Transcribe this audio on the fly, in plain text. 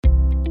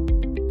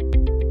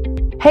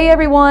Hey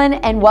everyone,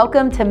 and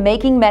welcome to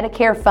Making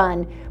Medicare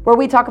Fun, where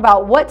we talk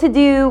about what to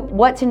do,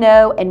 what to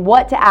know, and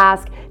what to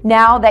ask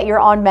now that you're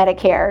on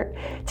Medicare.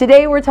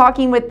 Today we're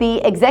talking with the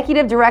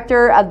Executive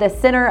Director of the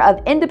Center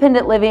of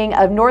Independent Living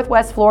of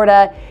Northwest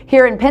Florida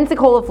here in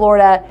Pensacola,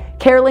 Florida,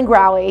 Carolyn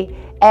Grawi.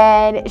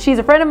 And she's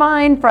a friend of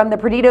mine from the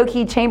Perdido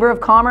Key Chamber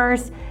of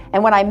Commerce.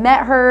 And when I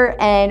met her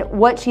and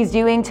what she's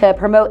doing to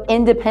promote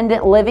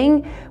independent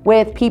living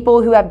with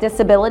people who have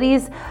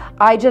disabilities,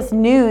 I just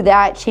knew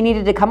that she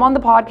needed to come on the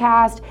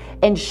podcast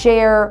and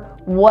share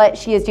what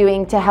she is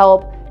doing to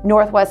help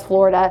Northwest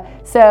Florida.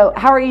 So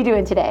how are you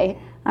doing today?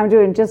 I'm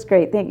doing just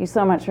great. Thank you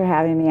so much for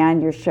having me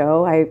on your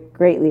show. I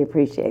greatly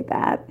appreciate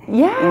that.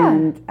 Yeah.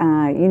 And,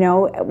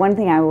 one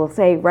thing I will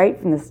say right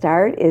from the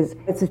start is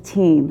it's a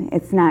team.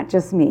 It's not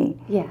just me.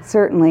 Yeah.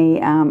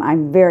 Certainly,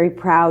 I'm very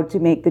proud to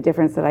make the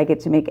difference that I get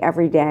to make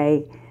every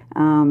day.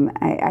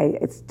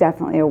 It's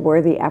definitely a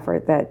worthy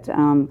effort that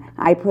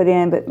I put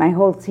in, but my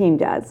whole team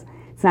does.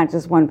 It's not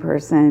just one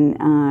person.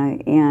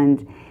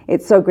 And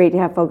it's so great to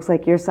have folks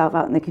like yourself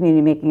out in the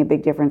community making a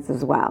big difference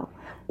as well.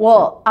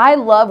 Well, I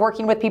love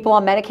working with people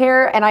on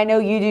Medicare, and I know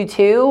you do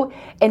too.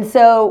 And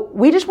so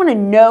we just want to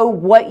know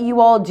what you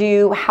all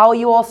do, how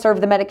you all serve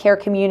the Medicare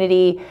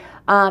community,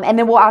 and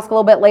then we'll ask a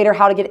little bit later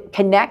how to get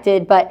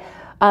connected. But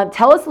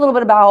tell us a little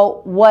bit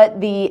about what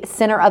the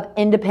Center of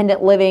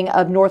Independent Living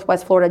of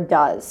Northwest Florida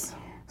does.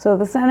 So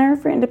the Center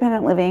for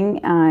Independent Living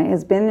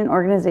has been an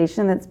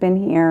organization that's been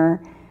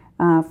here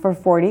for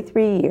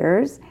 43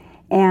 years.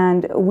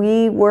 And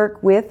we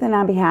work with and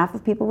on behalf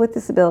of people with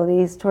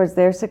disabilities towards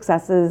their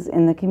successes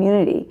in the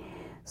community.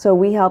 So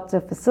we help to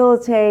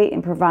facilitate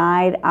and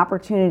provide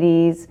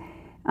opportunities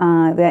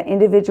that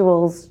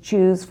individuals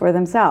choose for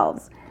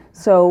themselves.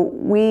 So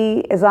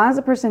as long as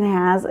a person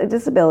has a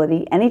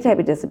disability, any type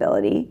of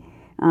disability,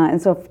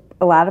 and so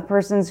a lot of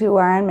persons who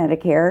are on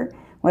Medicare,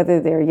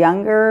 whether they're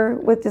younger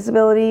with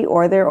disability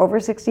or they're over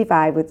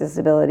 65 with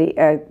disability,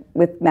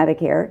 with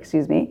Medicare,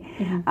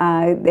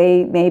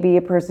 they may be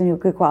a person who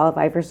could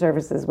qualify for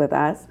services with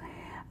us.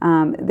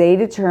 They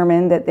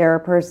determine that they're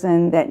a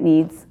person that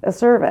needs a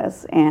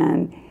service,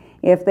 and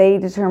if they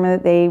determine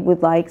that they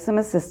would like some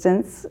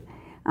assistance,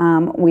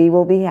 we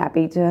will be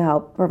happy to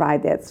help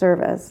provide that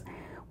service.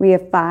 We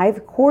have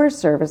 5 core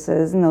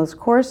services, and those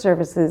core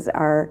services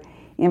are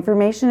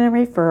information and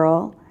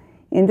referral,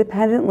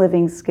 independent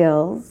living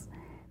skills,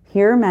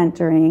 peer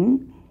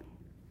mentoring,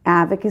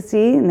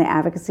 advocacy, and the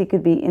advocacy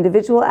could be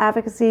individual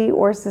advocacy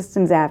or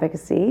systems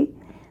advocacy.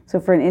 So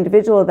for an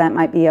individual, that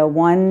might be a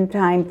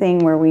one-time thing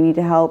where we need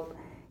to help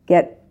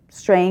get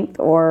strength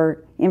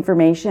or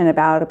information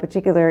about a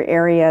particular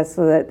area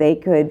so that they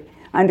could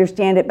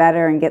understand it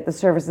better and get the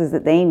services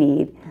that they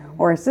need.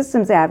 Or a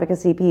systems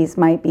advocacy piece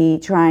might be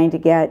trying to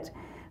get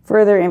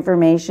further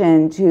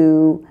information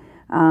to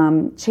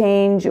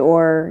change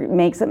or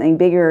make something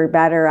bigger or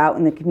better out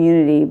in the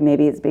community.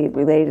 Maybe it's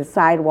related to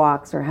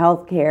sidewalks or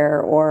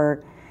healthcare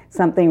or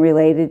something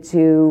related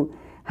to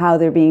how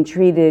they're being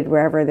treated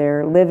wherever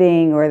they're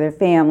living or their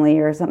family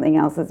or something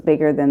else that's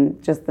bigger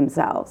than just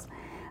themselves.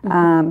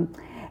 Mm-hmm.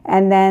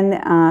 And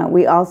then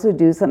we also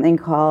do something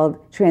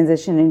called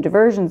transition and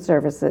diversion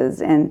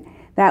services, and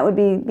that would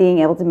be being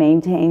able to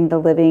maintain the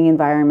living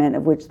environment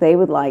of which they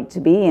would like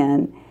to be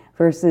in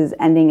versus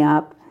ending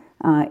up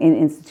in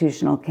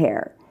institutional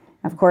care.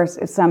 Of course,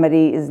 if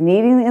somebody is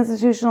needing the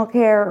institutional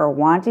care or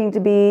wanting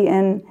to be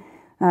in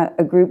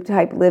a group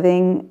type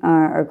living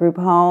or a group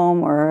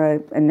home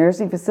or a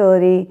nursing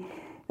facility,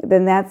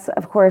 then that's,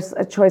 of course,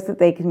 a choice that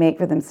they can make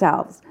for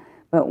themselves.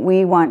 But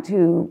we want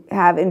to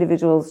have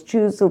individuals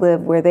choose to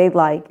live where they'd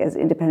like as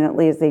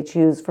independently as they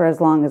choose for as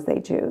long as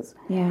they choose.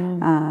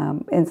 Yeah.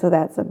 And so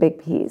that's a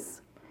big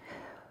piece.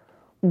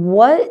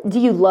 What do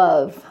you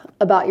love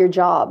about your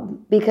job?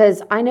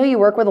 Because I know you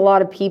work with a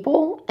lot of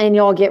people and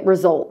y'all get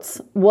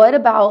results. What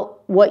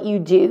about what you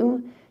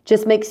do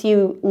just makes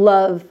you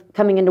love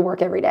coming into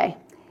work every day?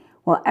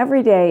 Well,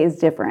 every day is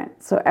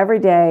different. So every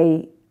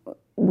day,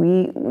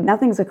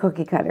 nothing's a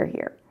cookie cutter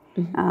here.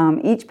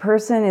 Mm-hmm. Each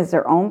person is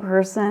their own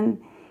person.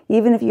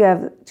 Even if you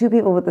have 2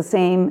 people with the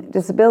same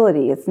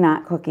disability, it's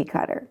not cookie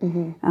cutter.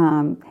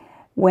 Mm-hmm.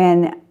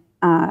 When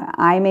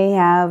I may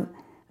have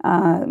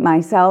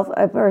myself,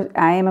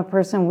 I am a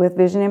person with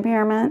vision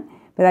impairment,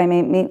 but I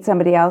may meet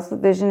somebody else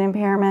with vision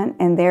impairment,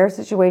 and their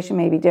situation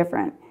may be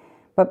different.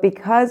 But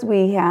because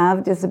we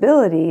have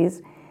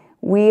disabilities,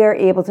 we are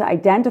able to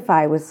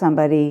identify with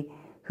somebody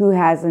who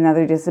has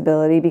another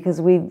disability because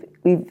we've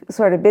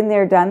sort of been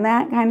there, done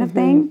that kind of mm-hmm.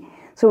 thing.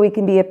 So we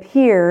can be a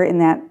peer in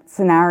that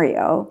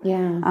scenario,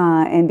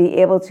 and be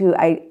able to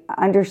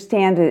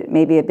understand it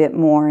maybe a bit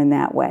more in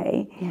that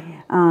way.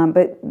 Yeah.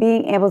 But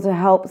being able to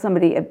help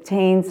somebody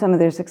obtain some of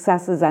their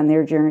successes on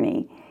their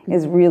journey mm-hmm.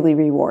 is really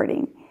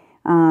rewarding.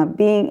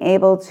 Being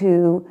able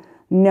to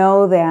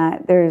know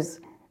that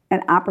there's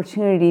an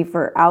opportunity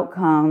for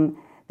outcome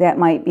that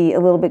might be a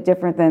little bit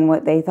different than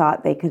what they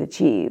thought they could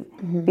achieve.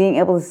 Mm-hmm. Being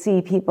able to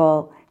see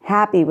people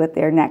happy with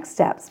their next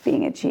steps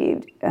being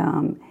achieved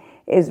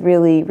is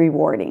really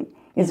rewarding.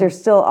 Is there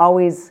still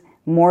always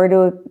more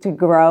to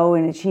grow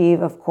and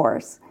achieve? Of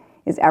course.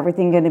 Is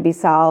everything going to be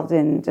solved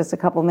in just a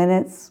couple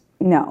minutes?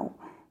 No.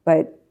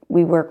 But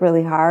we work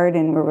really hard,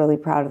 and we're really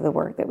proud of the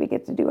work that we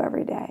get to do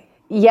every day.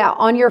 Yeah,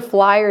 on your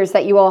flyers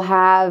that you all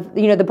have,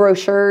 the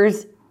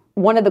brochures,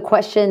 one of the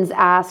questions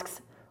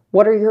asks,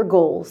 what are your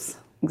goals?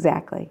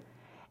 Exactly.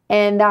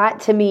 And that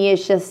to me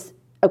is just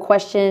a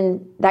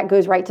question that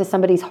goes right to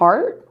somebody's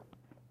heart.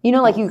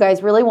 Like you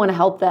guys really want to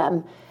help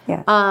them.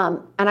 Yes.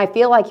 And I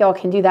feel like y'all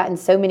can do that in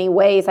so many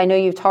ways. I know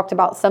you've talked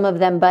about some of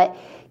them, but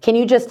can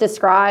you just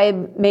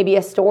describe maybe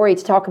a story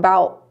to talk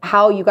about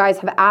how you guys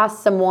have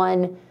asked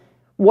someone,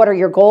 what are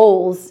your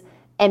goals?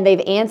 And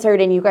they've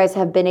answered, and you guys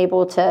have been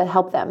able to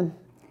help them.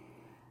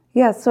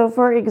 Yeah, so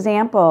for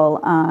example,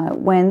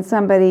 when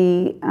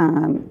somebody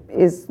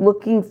is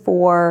looking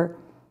for,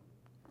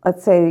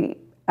 let's say,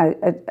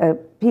 a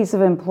piece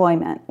of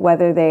employment,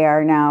 whether they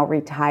are now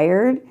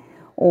retired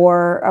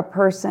or a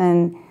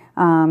person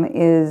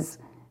is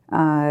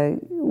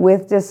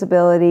with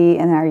disability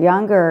and are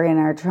younger and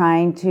are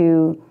trying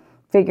to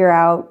figure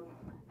out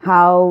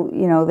how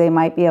they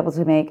might be able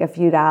to make a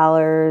few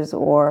dollars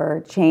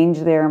or change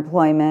their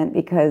employment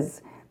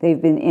because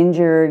they've been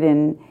injured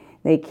and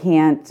they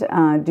can't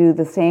do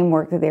the same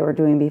work that they were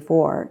doing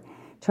before.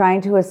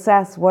 Trying to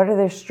assess what are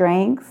their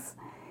strengths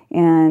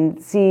and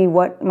see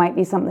what might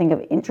be something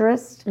of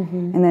interest,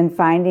 and then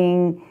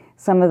finding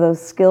some of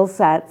those skill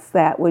sets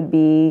that would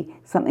be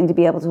something to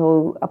be able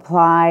to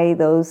apply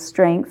those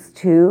strengths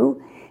to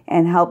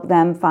and help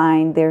them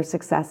find their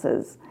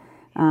successes,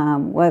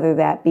 whether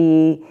that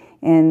be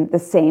in the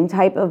same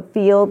type of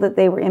field that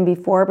they were in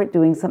before but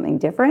doing something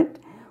different,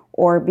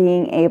 or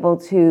being able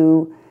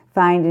to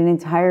find an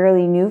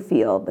entirely new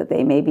field that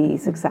they may be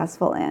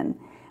successful in,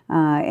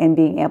 and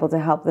being able to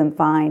help them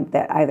find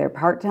that either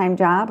part-time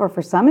job, or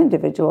for some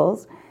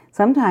individuals,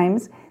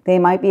 sometimes they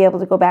might be able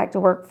to go back to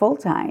work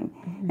full-time,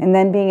 and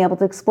then being able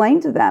to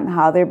explain to them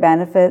how their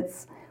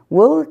benefits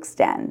will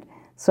extend.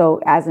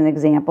 So as an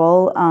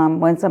example,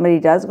 when somebody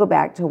does go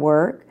back to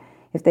work,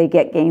 if they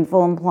get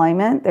gainful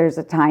employment, there's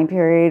a time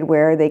period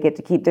where they get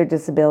to keep their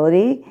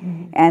disability,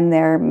 and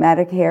their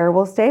Medicare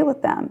will stay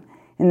with them.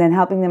 And then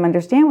helping them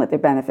understand what their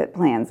benefit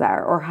plans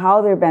are, or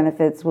how their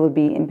benefits will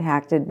be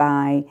impacted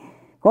by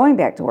going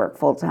back to work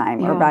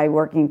full-time or by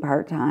working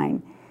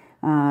part-time,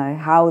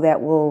 how that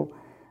will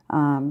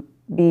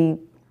be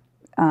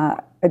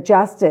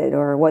adjusted,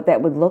 or what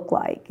that would look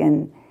like.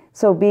 And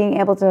so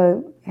being able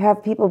to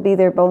have people be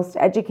their most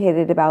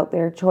educated about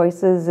their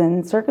choices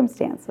and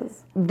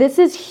circumstances. This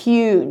is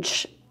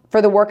huge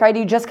for the work I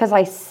do, just because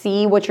I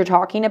see what you're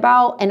talking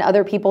about in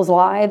other people's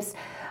lives.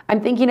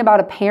 I'm thinking about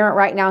a parent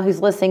right now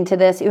who's listening to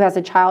this, who has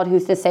a child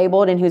who's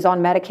disabled and who's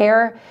on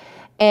Medicare.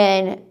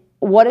 And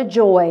what a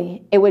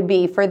joy it would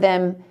be for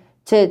them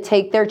to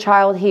take their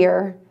child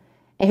here,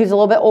 and who's a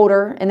little bit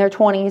older, in their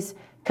 20s,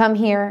 come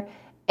here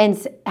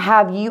and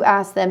have you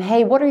ask them,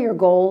 hey, what are your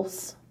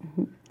goals?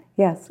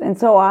 Yes, and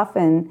so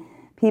often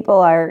people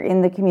are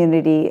in the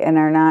community and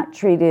are not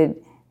treated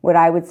what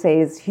I would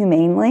say is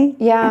humanely,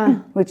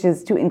 which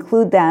is to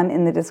include them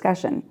in the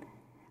discussion.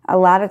 A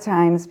lot of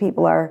times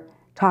people are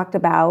talked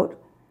about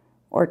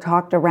or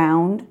talked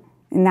around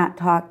and not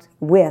talked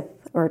with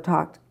or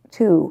talked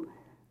to.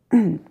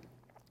 And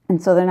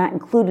so they're not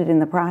included in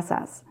the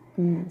process.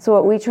 So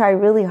what we try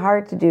really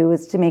hard to do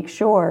is to make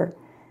sure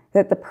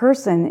that the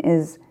person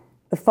is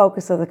the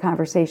focus of the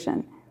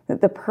conversation,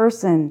 that the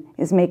person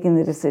is making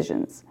the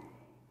decisions.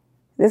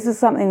 This is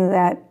something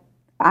that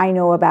I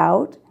know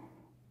about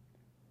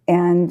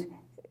and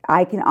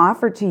I can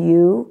offer to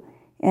you,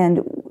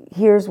 and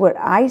here's what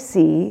I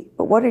see,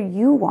 but what are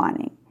you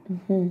wanting?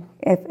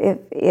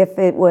 If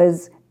it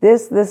was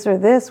this, or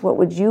this, what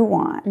would you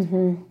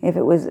want? If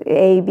it was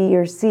A, B,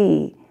 or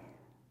C,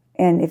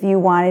 and if you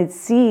wanted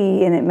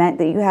C and it meant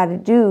that you had to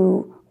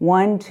do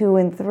 1, 2,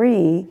 and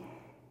 3,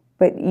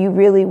 but you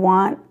really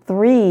want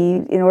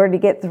 3, in order to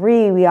get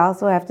 3, we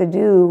also have to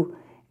do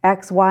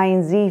X, Y,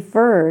 and Z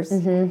first.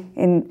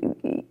 And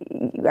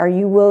are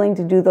you willing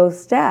to do those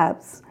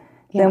steps?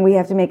 Then we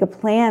have to make a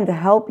plan to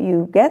help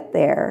you get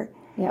there.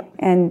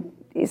 And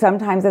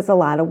sometimes it's a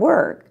lot of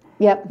work.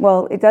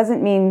 Well, it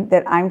doesn't mean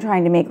that I'm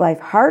trying to make life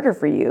harder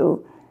for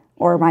you,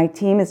 or my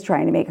team is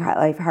trying to make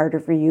life harder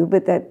for you,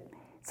 but that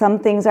some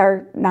things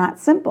are not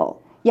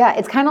simple.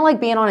 It's kind of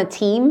like being on a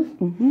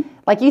team.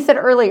 Like you said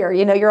earlier,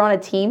 you're on a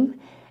team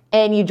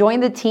and you join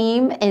the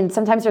team, and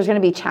sometimes there's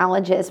going to be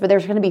challenges, but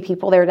there's going to be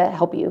people there to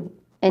help you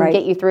and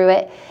get you through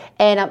it.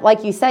 And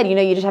like you said, you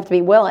just have to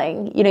be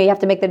willing. You have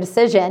to make the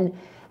decision.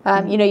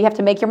 You have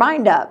to make your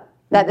mind up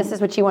that this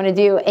is what you want to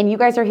do. And you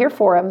guys are here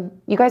for them.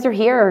 You guys are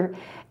here,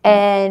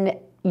 and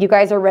you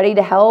guys are ready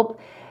to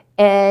help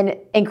and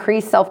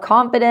increase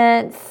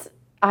self-confidence.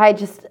 I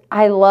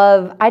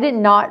did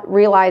not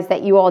realize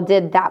that you all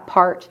did that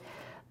part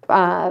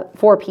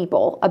for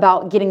people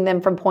about getting them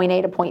from point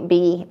A to point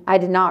B. I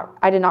did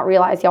not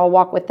realize y'all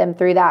walk with them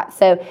through that.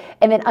 So,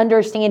 and then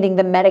understanding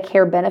the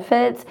Medicare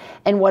benefits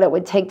and what it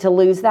would take to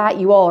lose that,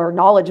 you all are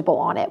knowledgeable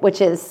on it, which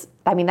is,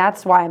 I mean,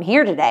 that's why I'm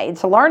here today,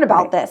 to learn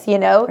about this, you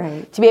know,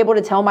 to be able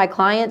to tell my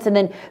clients, and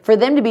then for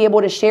them to be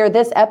able to share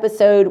this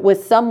episode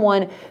with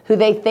someone who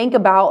they think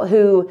about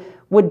who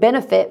would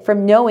benefit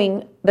from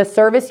knowing the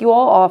service you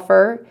all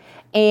offer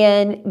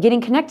and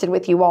getting connected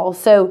with you all.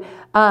 So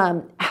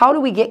how do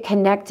we get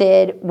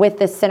connected with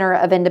the Center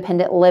of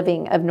Independent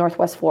Living of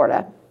Northwest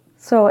Florida?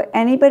 So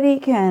anybody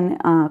can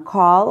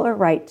call or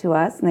write to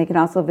us, and they can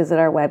also visit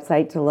our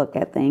website to look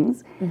at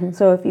things.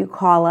 So if you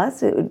call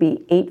us, it would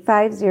be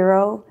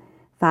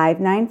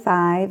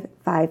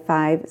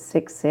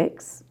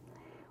 850-595-5566,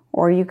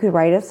 or you could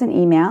write us an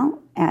email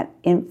at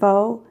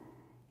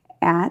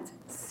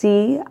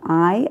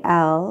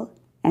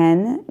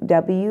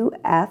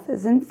info@cilnwf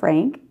as in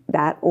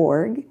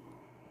Frank.org.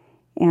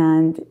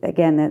 And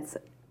again, that's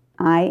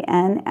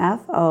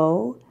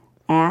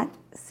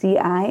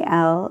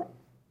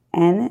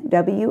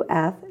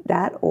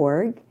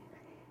info@cilnwf.org.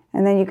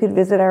 And then you could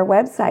visit our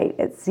website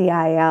at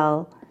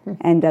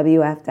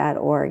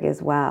cilnwf.org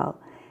as well.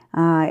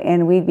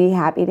 And we'd be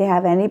happy to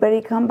have anybody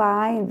come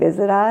by and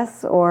visit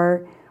us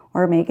or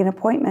make an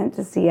appointment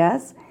to see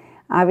us.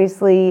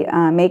 Obviously,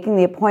 making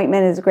the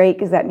appointment is great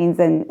because that means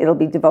then it'll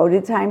be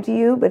devoted time to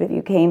you. But if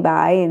you came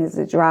by and as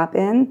a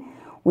drop-in,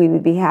 we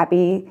would be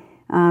happy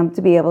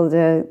to be able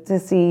to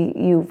see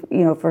you,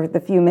 for the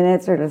few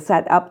minutes, or to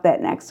set up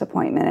that next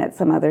appointment at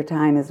some other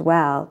time as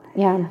well.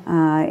 Yeah.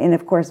 And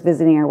of course,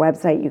 visiting our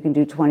website, you can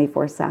do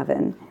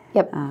 24/7.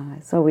 Yep.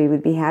 So we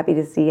would be happy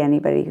to see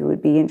anybody who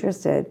would be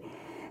interested.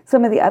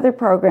 Some of the other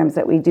programs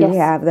that we do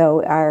have,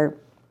 though, are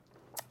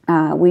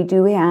we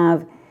do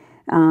have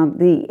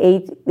the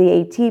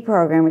AT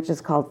program, which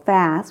is called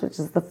FAST, which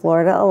is the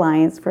Florida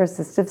Alliance for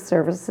Assistive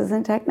Services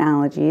and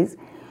Technologies.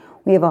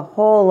 We have a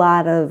whole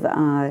lot of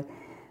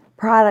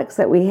products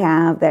that we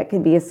have that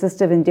can be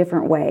assistive in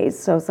different ways.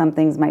 So some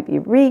things might be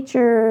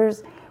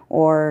reachers,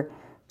 or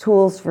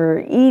tools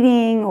for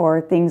eating,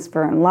 or things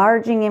for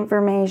enlarging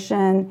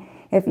information.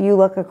 If you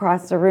look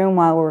across the room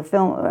while we're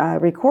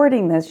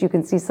recording this, you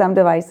can see some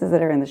devices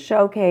that are in the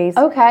showcase.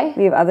 Okay.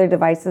 We have other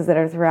devices that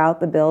are throughout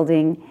the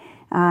building.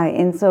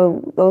 And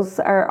so those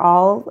are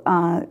all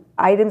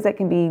items that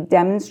can be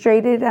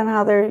demonstrated on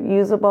how they're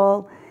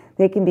usable.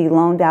 They can be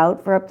loaned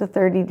out for up to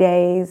 30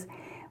 days.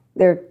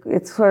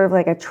 It's sort of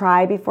like a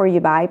try before you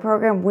buy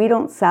program. We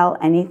don't sell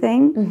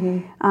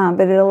anything,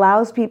 but it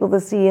allows people to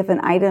see if an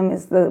item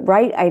is the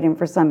right item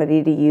for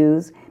somebody to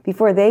use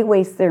before they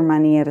waste their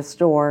money at a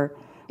store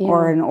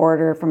or an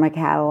order from a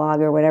catalog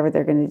or whatever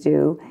they're going to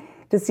do,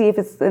 to see if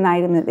it's an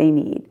item that they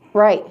need.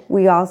 Right.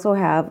 We also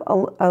have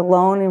a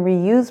loan and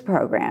reuse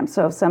program.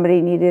 So if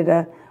somebody needed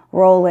a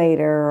rollator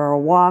or a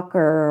walker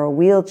or a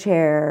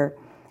wheelchair,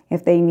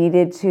 if they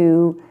needed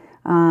to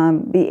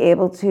be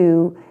able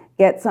to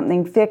get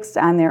something fixed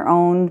on their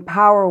own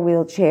power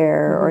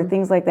wheelchair or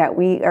things like that,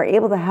 we are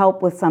able to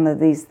help with some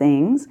of these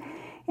things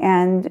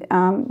and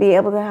be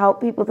able to help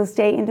people to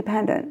stay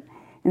independent.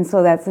 And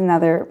so that's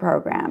another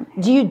program.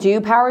 Do you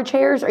do power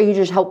chairs, or you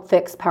just help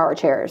fix power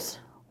chairs?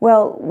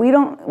 Well, we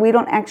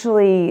don't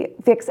actually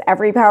fix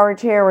every power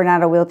chair. We're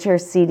not a wheelchair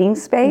seating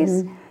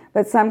space,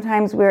 but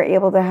sometimes we're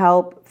able to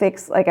help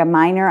fix like a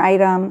minor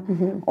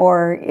item,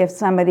 or if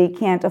somebody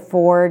can't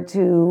afford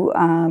to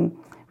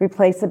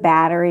replace a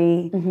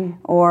battery,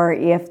 or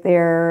if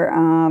their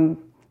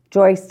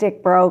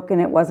joystick broke and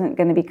it wasn't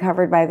going to be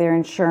covered by their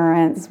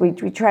insurance, we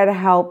try to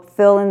help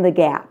fill in the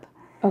gap.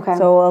 Okay.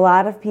 So a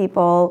lot of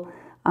people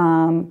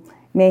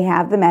may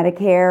have the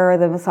Medicare or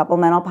the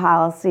supplemental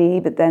policy,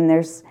 but then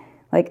there's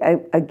like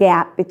a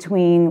gap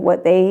between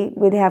what they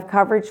would have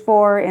coverage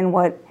for and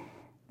what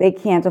they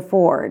can't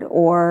afford.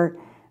 Or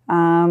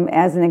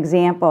as an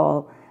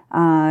example,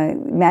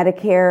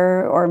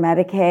 Medicare or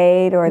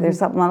Medicaid or their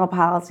supplemental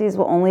policies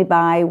will only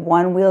buy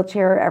one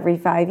wheelchair every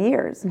 5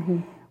 years.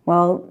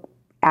 Well,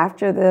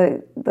 after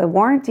the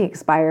warranty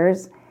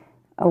expires,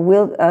 a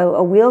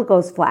wheel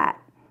goes flat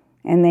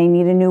and they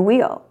need a new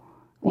wheel.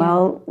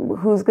 Well,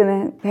 who's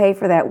going to pay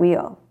for that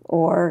wheel?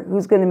 Or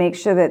who's going to make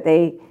sure that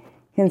they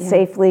can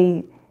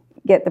safely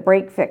get the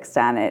brake fixed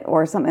on it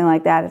or something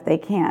like that if they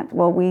can't?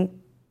 Well, we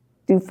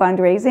do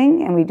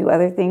fundraising and we do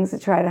other things to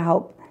try to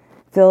help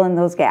fill in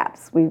those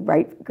gaps. We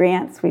write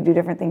grants, we do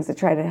different things to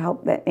try to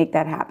help make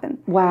that happen.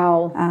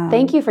 Wow.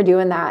 Thank you for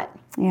doing that.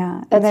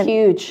 Yeah. That's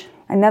huge.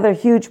 Another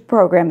huge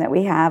program that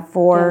we have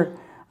for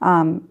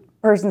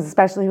persons,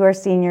 especially who are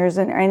seniors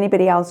and or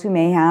anybody else who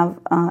may have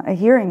a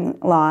hearing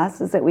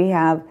loss, is that we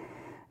have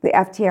the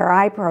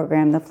FTRI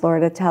program, the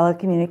Florida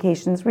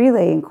Telecommunications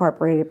Relay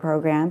Incorporated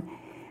program.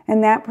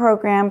 And that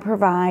program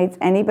provides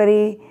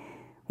anybody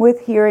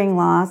with hearing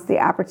loss the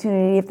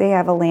opportunity, if they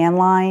have a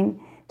landline,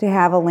 to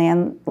have a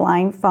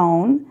landline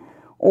phone,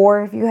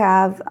 or if you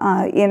have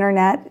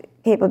internet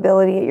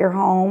capability at your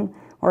home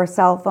or a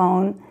cell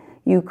phone,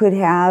 you could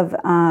have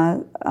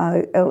a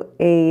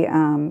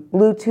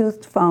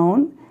Bluetooth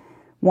phone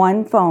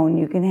one phone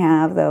you can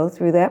have, though,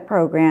 through that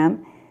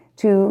program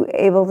to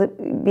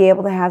be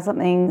able to have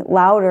something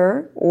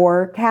louder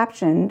or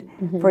captioned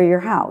for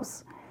your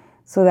house.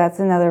 So that's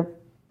another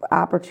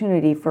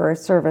opportunity for a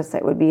service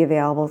that would be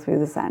available through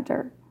the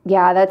center.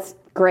 Yeah, that's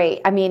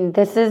great. I mean,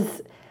 this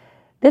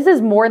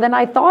is more than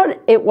I thought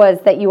it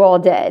was that you all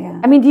did. Yeah.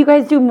 I mean, do you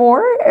guys do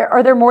more?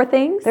 Are there more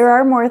things? There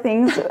are more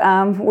things.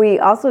 We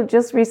also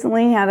just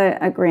recently had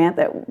a grant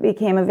that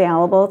became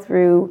available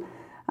through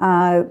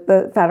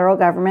the federal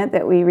government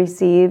that we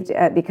received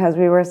because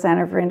we were a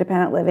Center for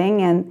Independent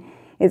Living, and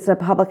it's a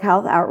public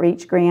health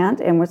outreach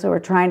grant, and so we're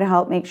trying to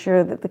help make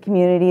sure that the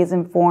community is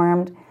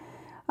informed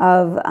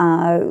of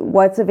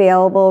what's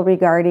available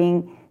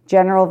regarding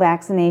general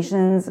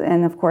vaccinations,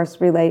 and of course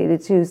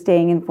related to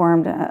staying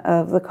informed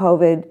of the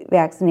COVID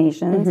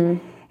vaccinations.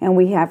 And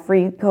we have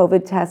free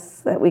COVID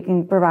tests that we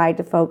can provide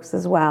to folks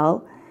as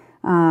well.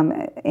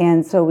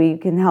 And so we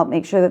can help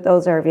make sure that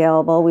those are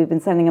available. We've been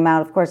sending them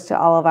out, of course, to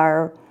all of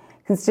our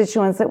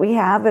constituents that we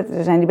have. If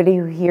there's anybody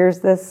who hears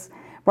this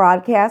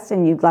broadcast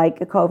and you'd like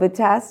a COVID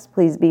test,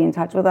 please be in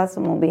touch with us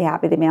and we'll be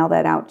happy to mail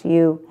that out to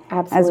you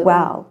as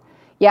well.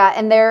 Yeah,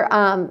 and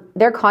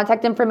their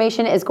contact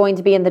information is going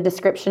to be in the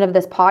description of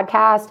this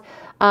podcast.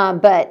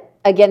 But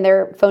again,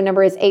 their phone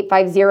number is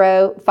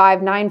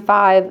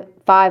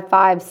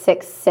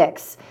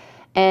 850-595-5566.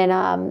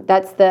 And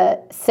that's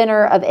the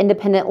Center of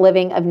Independent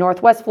Living of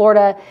Northwest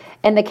Florida.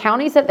 And the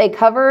counties that they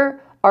cover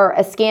are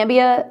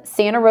Escambia,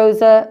 Santa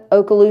Rosa,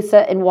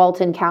 Okaloosa, and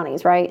Walton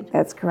counties, right?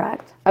 That's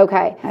correct.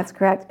 Okay. That's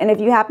correct. And if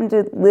you happen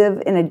to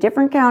live in a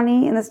different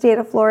county in the state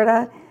of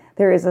Florida,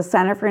 there is a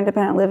Center for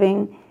Independent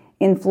Living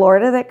in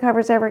Florida that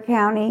covers every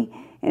county.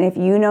 And if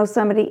you know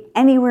somebody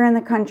anywhere in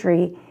the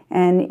country,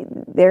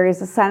 and there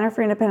is a Center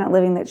for Independent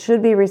Living that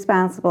should be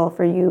responsible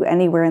for you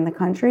anywhere in the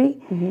country.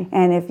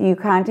 And if you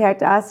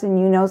contact us and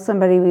you know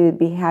somebody, we would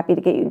be happy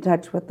to get you in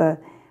touch with the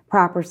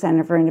proper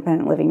Center for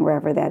Independent Living,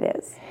 wherever that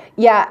is.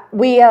 Yeah,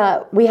 we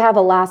have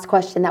a last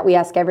question that we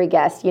ask every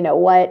guest. You know,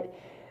 what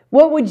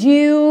would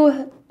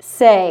you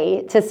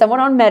say to someone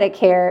on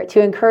Medicare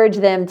to encourage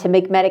them to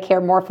make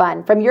Medicare more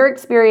fun? From your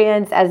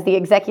experience as the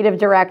executive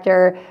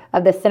director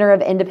of the Center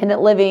of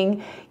Independent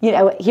Living, you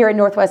know, here in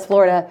Northwest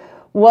Florida,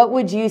 what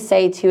would you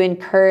say to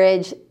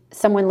encourage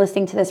someone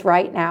listening to this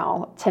right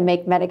now to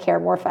make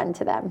Medicare more fun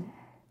to them?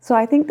 So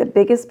I think the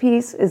biggest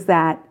piece is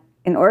that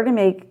in order to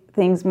make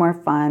things more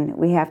fun,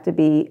 we have to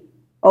be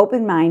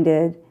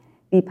open-minded,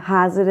 be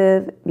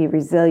positive, be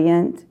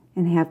resilient,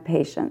 and have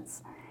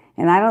patience.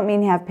 And I don't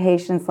mean have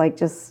patience like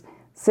just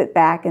sit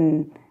back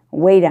and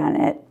wait on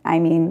it. I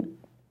mean,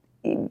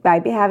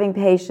 by having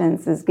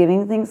patience is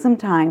giving things some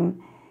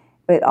time,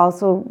 but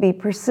also be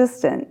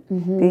persistent,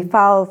 be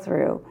follow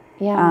through.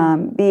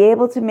 Be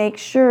able to make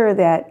sure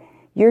that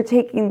you're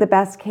taking the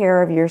best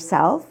care of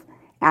yourself,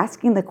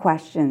 asking the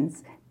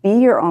questions, be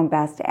your own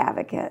best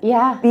advocate.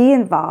 Be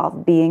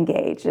involved, be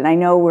engaged. And I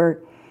know we're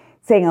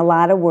saying a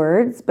lot of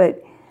words,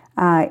 but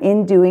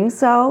in doing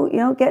so, you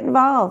know, get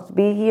involved.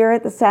 Be here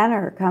at the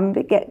center. Come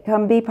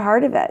be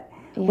part of it.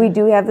 We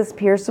do have this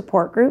peer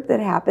support group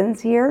that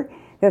happens here.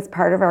 That's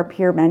part of our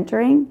peer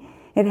mentoring.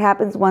 It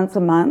happens once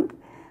a month.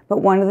 But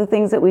one of the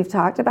things that we've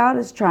talked about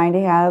is trying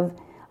to have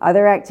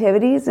other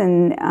activities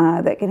and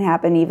that can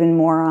happen even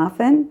more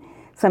often.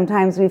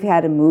 Sometimes we've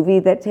had a movie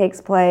that takes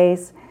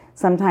place.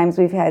 Sometimes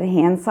we've had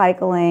hand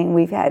cycling.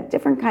 We've had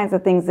different kinds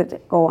of things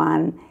that go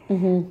on.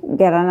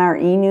 Get on our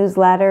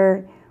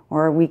e-newsletter,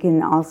 or we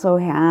can also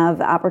have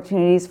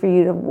opportunities for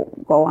you to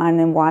go on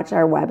and watch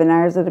our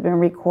webinars that have been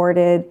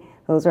recorded.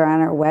 Those are on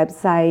our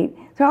website.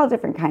 They're all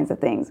different kinds of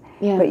things.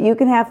 But you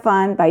can have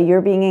fun by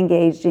your being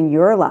engaged in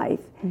your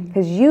life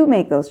because you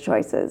make those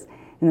choices.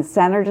 And the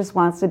center just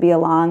wants to be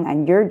along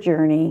on your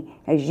journey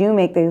as you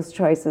make those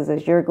choices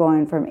as you're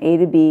going from A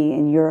to B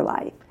in your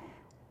life.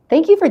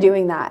 Thank you for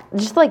doing that.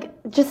 Just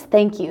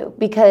thank you,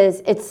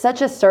 because it's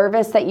such a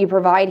service that you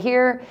provide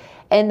here,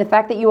 and the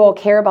fact that you all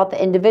care about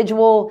the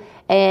individual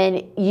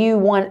and you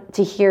want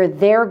to hear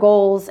their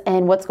goals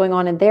and what's going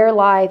on in their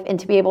life and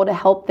to be able to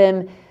help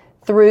them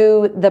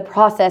through the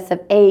process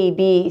of A,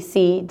 B,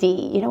 C,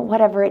 D, you know,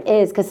 whatever it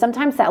is, because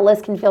sometimes that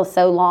list can feel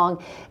so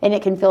long and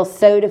it can feel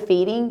so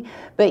defeating,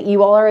 but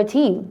you all are a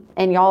team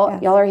and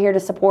y'all are here to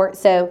support.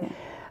 So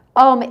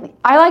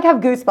I have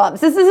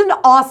goosebumps. This is an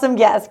awesome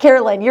guest.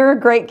 Carolyn, you're a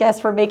great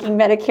guest for making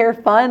Medicare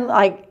fun.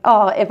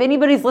 If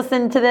anybody's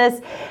listening to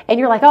this and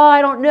you're like,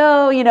 I don't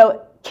know, you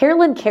know,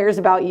 Carolyn cares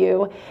about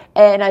you,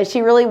 and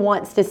she really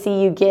wants to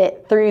see you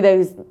get through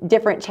those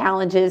different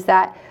challenges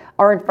that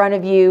are in front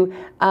of you.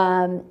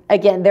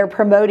 Again, they're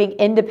promoting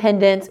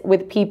independence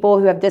with people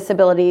who have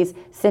disabilities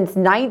since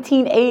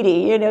 1980.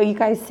 You know, you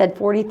guys said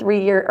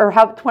 43 years, or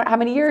how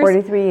many years?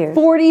 43 years.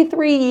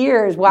 43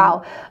 years.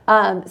 Wow.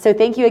 So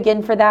thank you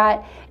again for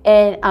that.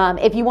 And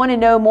if you want to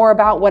know more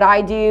about what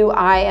I do,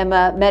 I am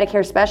a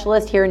Medicare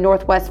specialist here in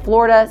Northwest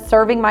Florida,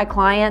 serving my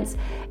clients.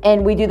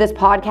 And we do this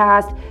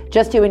podcast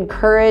just to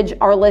encourage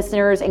our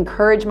listeners,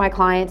 encourage my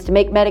clients to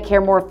make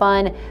Medicare more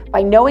fun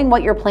by knowing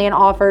what your plan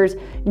offers,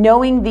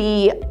 knowing the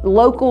the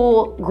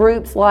local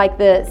groups like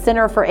the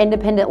Center for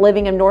Independent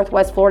Living in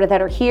Northwest Florida that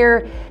are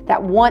here,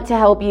 that want to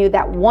help you,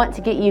 that want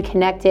to get you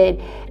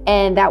connected,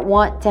 and that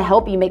want to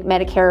help you make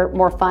Medicare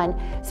more fun.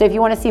 So if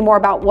you want to see more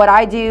about what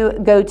I do,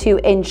 go to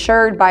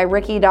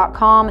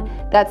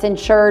insuredbyricky.com. That's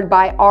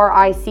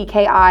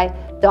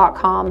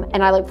insuredbyricki.com.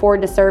 And I look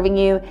forward to serving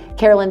you.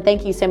 Carolyn,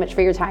 thank you so much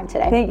for your time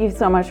today. Thank you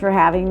so much for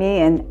having me.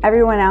 And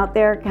everyone out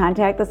there,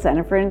 contact the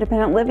Center for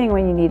Independent Living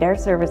when you need our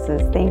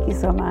services. Thank you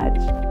so much.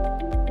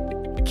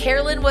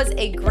 Carolyn was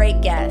a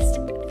great guest.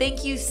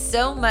 Thank you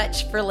so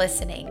much for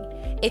listening.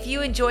 If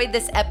you enjoyed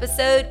this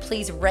episode,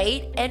 please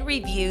rate and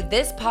review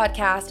this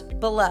podcast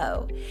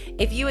below.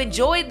 If you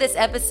enjoyed this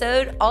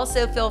episode,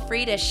 also feel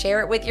free to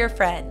share it with your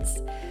friends.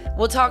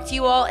 We'll talk to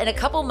you all in a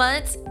couple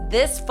months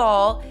this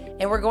fall,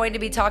 and we're going to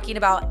be talking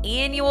about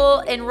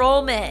annual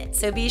enrollment.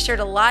 So be sure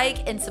to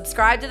like and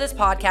subscribe to this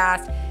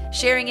podcast,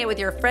 sharing it with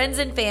your friends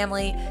and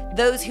family,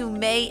 those who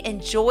may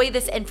enjoy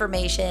this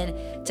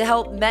information to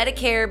help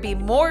Medicare be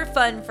more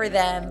fun for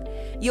them.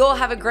 You'll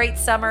have a great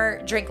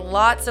summer. Drink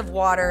lots of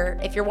water.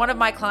 If you're one of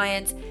my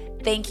clients,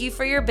 thank you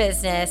for your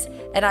business,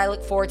 and I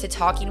look forward to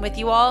talking with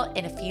you all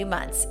in a few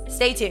months.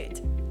 Stay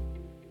tuned.